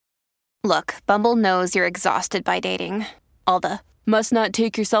Look, Bumble knows you're exhausted by dating. All the must not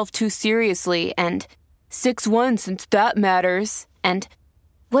take yourself too seriously and 6'1" since that matters. And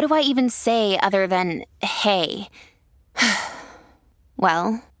what do I even say other than hey?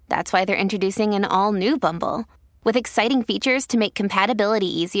 Well, that's why they're introducing an all-new Bumble with exciting features to make compatibility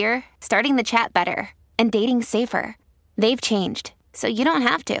easier, starting the chat better, and dating safer. They've changed, so you don't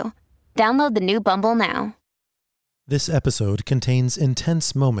have to. Download the new Bumble now. This episode contains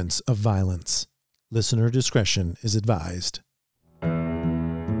intense moments of violence. Listener discretion is advised.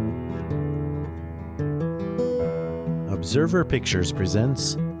 Observer Pictures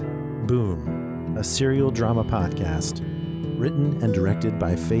presents Boom, a serial drama podcast, written and directed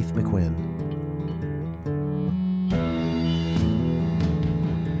by Faith McQuinn.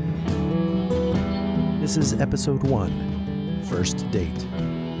 This is episode 1, First Date.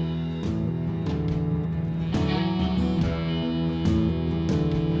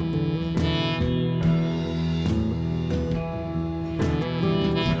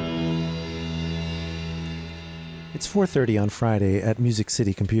 It's 4:30 on Friday at Music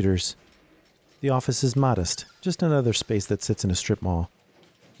City Computers. The office is modest, just another space that sits in a strip mall.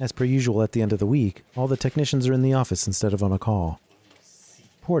 As per usual at the end of the week, all the technicians are in the office instead of on a call.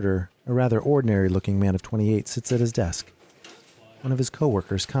 Porter, a rather ordinary-looking man of 28, sits at his desk. One of his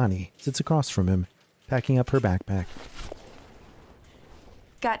coworkers, Connie, sits across from him, packing up her backpack.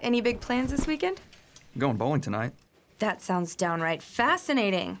 Got any big plans this weekend? I'm going bowling tonight. That sounds downright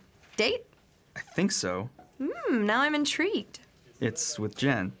fascinating. Date? I think so. Now I'm intrigued. It's with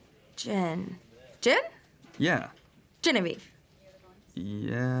Jen. Jen? Yeah. Genevieve.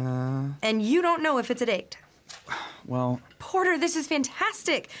 Yeah. And you don't know if it's a date? Well, Porter, this is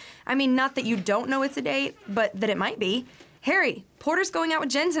fantastic. I mean, not that you don't know it's a date, but that it might be. Harry, Porter's going out with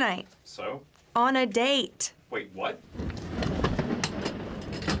Jen tonight. So? On a date. Wait, what?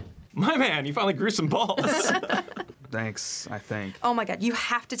 My man, you finally grew some balls. thanks, I think. Oh my God, you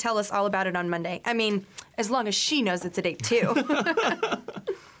have to tell us all about it on Monday. I mean, as long as she knows it's a date too.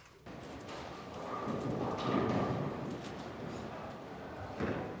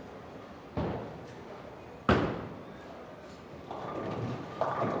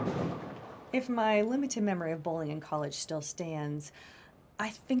 If my limited memory of bowling in college still stands, I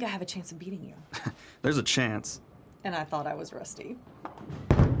think I have a chance of beating you. There's a chance. And I thought I was rusty.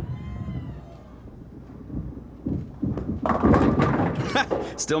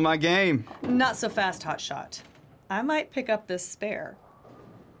 Still my game. Not so fast, hotshot. I might pick up this spare.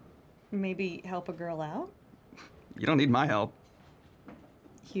 Maybe help a girl out? You don't need my help.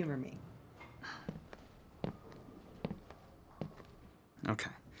 Humor me.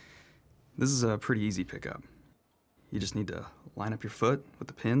 Okay. This is a pretty easy pickup. You just need to line up your foot with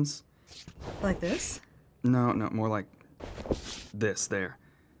the pins. Like this? No, more like this, there.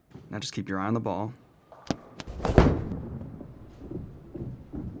 Now just keep your eye on the ball.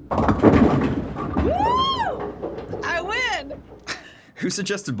 Woo! I win! Who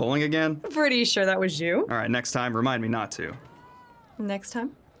suggested bowling again? Pretty sure that was you. All right, next time, remind me not to. Next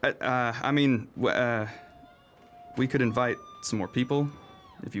time? We could invite some more people,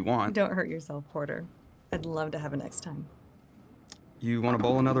 if you want. Don't hurt yourself, Porter. I'd love to have a next time. You want to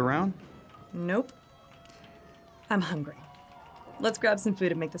bowl another round? Nope. I'm hungry. Let's grab some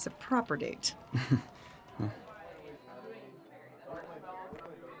food and make this a proper date.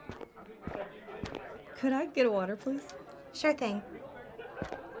 Could I get a water, please? Sure thing.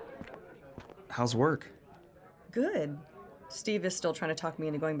 How's work? Good. Steve is still trying to talk me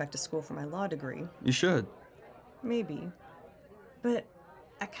into going back to school for my law degree. You should. Maybe. But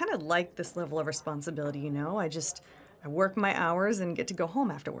I kind of like this level of responsibility, you know? I work my hours and get to go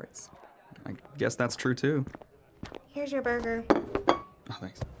home afterwards. I guess that's true, too. Here's your burger. Oh,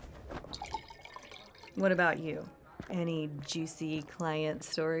 thanks. What about you? Any juicy client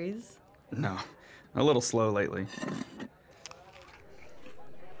stories? No. A little slow lately.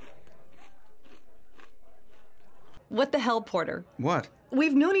 What the hell, Porter? What?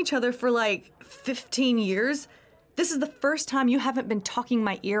 We've known each other for like 15 years. This is the first time you haven't been talking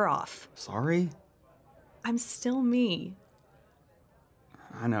my ear off. Sorry? I'm still me.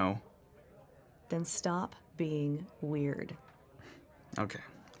 I know. Then stop being weird. Okay.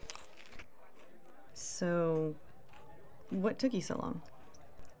 So, what took you so long?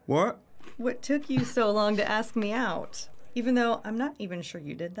 What? What took you so long to ask me out? Even though I'm not even sure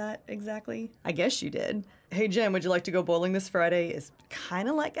you did that exactly. I guess you did. Hey, Jen, would you like to go bowling this Friday? Is kind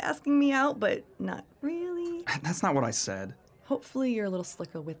of like asking me out, but not really. That's not what I said. Hopefully you're a little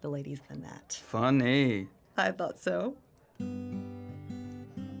slicker with the ladies than that. Funny. I thought so.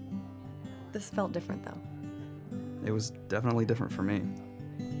 This felt different, though. It was definitely different for me.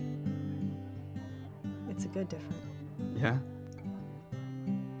 It's a good different. Yeah?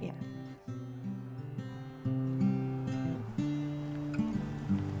 Yeah.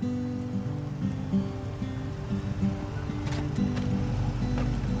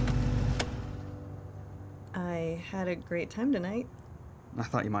 I had a great time tonight. I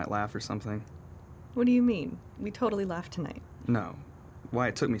thought you might laugh or something. What do you mean? We totally laughed tonight. No. Why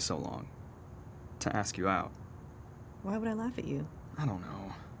it took me so long to ask you out. Why would I laugh at you? I don't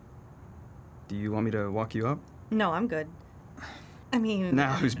know. Do you want me to walk you up? No, I'm good. I mean...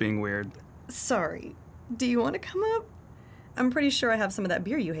 Now who's being weird? Sorry. Do you want to come up? I'm pretty sure I have some of that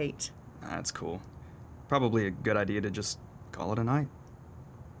beer you hate. That's cool. Probably a good idea to just call it a night.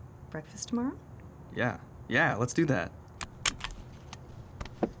 Breakfast tomorrow? Yeah, let's do that.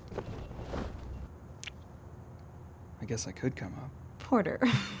 I guess I could come up. Porter.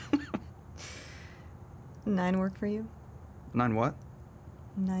 9 work for you? 9 what?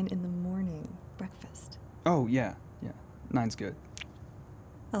 9 in the morning. Breakfast. Oh, yeah. 9's good.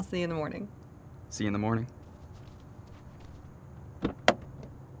 I'll see you in the morning. See you in the morning.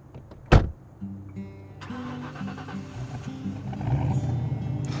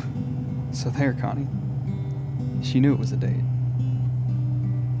 So there, Connie. She knew it was a date.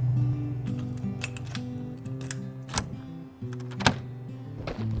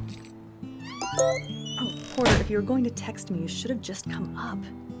 Oh, Porter, if you were going to text me, you should have just come up.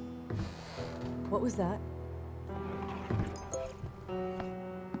 What was that?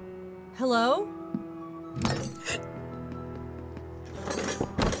 Hello?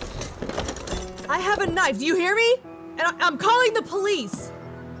 I have a knife. Do you hear me? And I'm calling the police.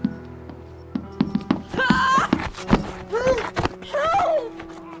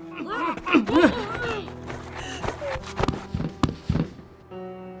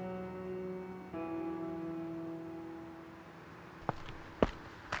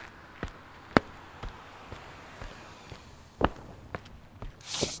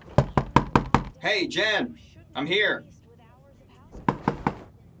 Hey, Jen! I'm here!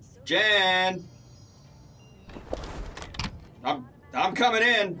 Jen! I'm coming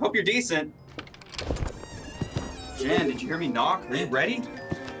in. Hope you're decent. Jen, did you hear me knock? Are you ready?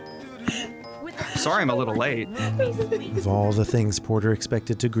 Sorry I'm a little late. Of all the things Porter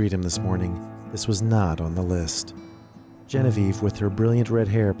expected to greet him this morning, this was not on the list. Genevieve, with her brilliant red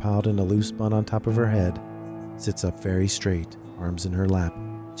hair piled in a loose bun on top of her head, sits up very straight, arms in her lap.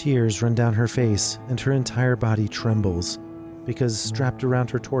 Tears run down her face, and her entire body trembles, because strapped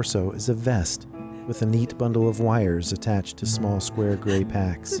around her torso is a vest with a neat bundle of wires attached to small square gray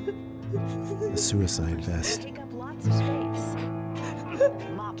packs. A suicide vest. Take up lots of space.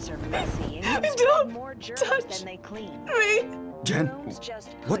 Mops are messy and use Don't more germs touch than they clean. Me? Jen, Rooms just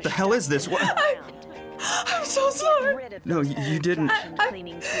what the push hell is this? dust What? around. I'm so Get sorry. rid of No, those you didn't. old-fashioned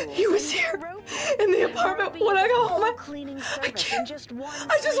cleaning tools. He was here in the apartment when I got home. Cleaning I service can't. in just one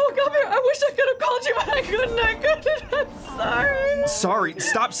I just woke up here. I wish I could have called you, but I couldn't. I'm sorry. Sorry,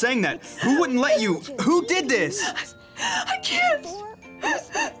 stop saying that. Who wouldn't let you? Who did this? I can't. Before, I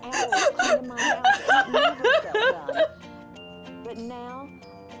spent hours cleaning my house and it never felt done. But now,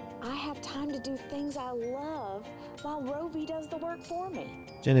 I have time to do things I love while Rovi does the work for me.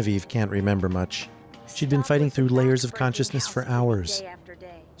 Genevieve can't remember much. She'd been fighting through layers of consciousness for hours. Day after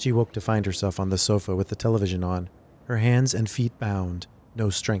day. She woke to find herself on the sofa with the television on, her hands and feet bound, no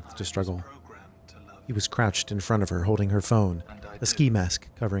strength to struggle. He was crouched in front of her, holding her phone, a ski mask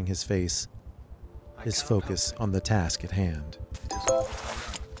covering his face, his focus on the task at hand. The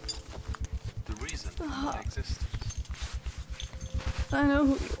reason for my existence. I know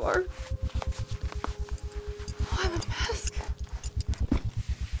who you are. Why the mask?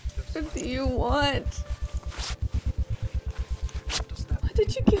 What do you want? What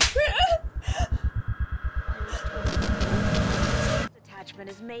did you get me? Attachment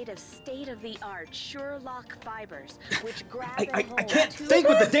is made of state-of-the-art Sure-Lock fibers, which grab I and hold can't two think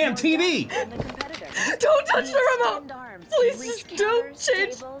with the times damn more TV. tight than the competitor. Don't touch These the remote. extend arms Please to just reach don't counters,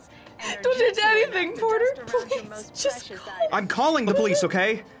 change. tables, and are Don't change gentle enough anything, to Porter. dust around your Please, most just precious call. items. I'm calling the police,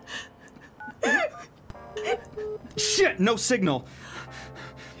 okay? Shit, no signal.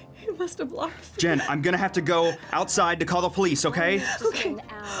 You must have blocked. Jen, I'm gonna have to go outside to call the police, okay? Okay,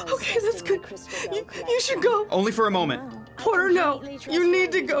 that's good. You should go. Only for a moment. Porter, no. You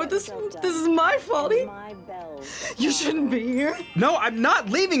need to go. This is my fault. You shouldn't be here. No, I'm not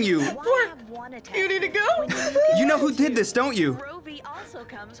leaving you. You need to go. You know who did this, don't you?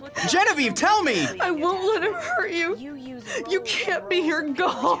 Genevieve, tell me! I won't let him hurt you. You can't be here.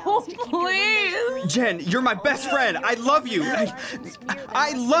 Go, please. Jen, you're my best friend. I love you.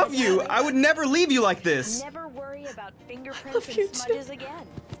 I love you. I would never leave you like this. Never worry about fingerprints you and smudges again.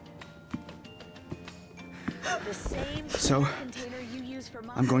 The same So, container you use for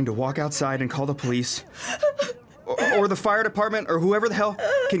I'm going to walk outside and call the police. Or the fire department, or whoever the hell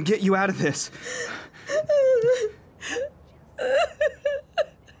can get you out of this.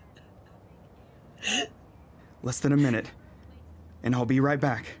 Less than a minute, and I'll be right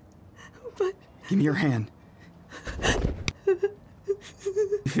back. But... Give me your hand.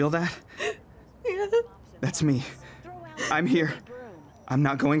 You feel that? Yeah. That's me. I'm here. I'm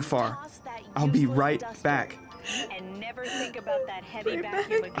not going far. I'll be right back. And never think about that heavy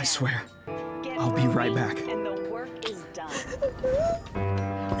vacuum again. I swear. I'll be right back. And the work is done.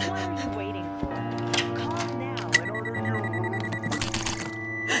 What are you waiting for? Call now in order to...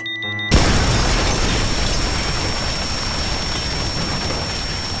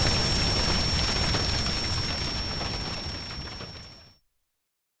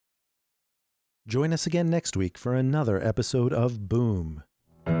 Join us again next week for another episode of Boom.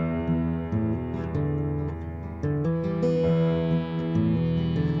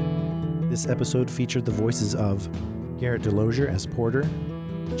 This episode featured the voices of Garrett Delosier as Porter,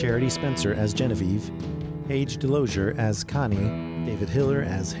 Charity Spencer as Genevieve, Paige Delosier as Connie, David Hiller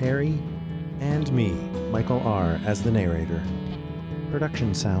as Harry, and me, Michael R., as the narrator.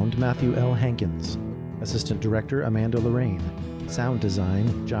 Production sound, Matthew L. Hankins. Assistant Director, Amanda Lorraine. Sound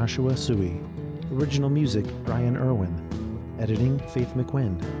design, Joshua Sui. Original music, Brian Irwin. Editing, Faith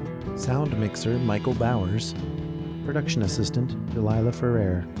McQuinn. Sound mixer, Michael Bowers. Production assistant, Delilah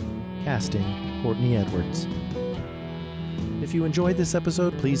Ferrer. Casting, Courtney Edwards. If you enjoyed this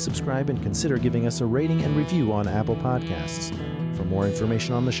episode, please subscribe and consider giving us a rating and review on Apple Podcasts. For more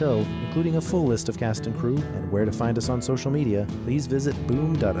information on the show, including a full list of cast and crew and where to find us on social media, please visit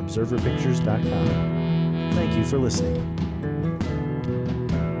boom.observerpictures.com. Thank you for listening.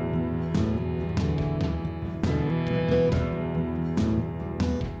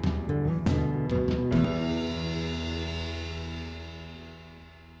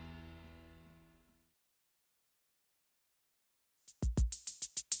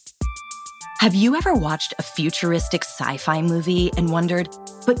 Have you ever watched a futuristic sci-fi movie and wondered,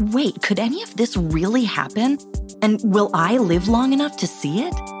 but wait, could any of this really happen? And will I live long enough to see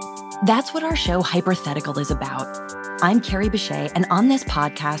it? That's what our show Hypothetical is about. I'm Carrie Bechet, and on this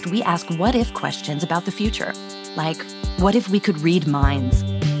podcast, we ask what-if questions about the future. Like, what if we could read minds?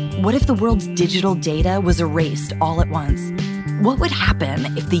 What if the world's digital data was erased all at once? What would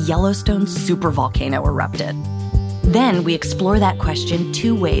happen if the Yellowstone supervolcano erupted? Then we explore that question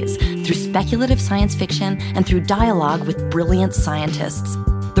two ways, through speculative science fiction and through dialogue with brilliant scientists.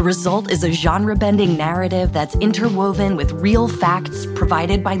 The result is a genre-bending narrative that's interwoven with real facts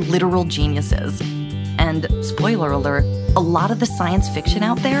provided by literal geniuses. And, spoiler alert, a lot of the science fiction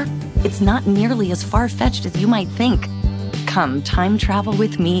out there, it's not nearly as far-fetched as you might think. Come time travel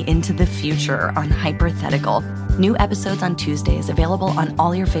with me into the future on Hypothetical. New episodes on Tuesdays, available on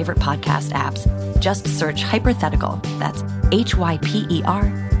all your favorite podcast apps. Just search Hypothetical. That's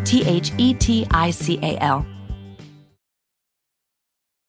Hyperthetical.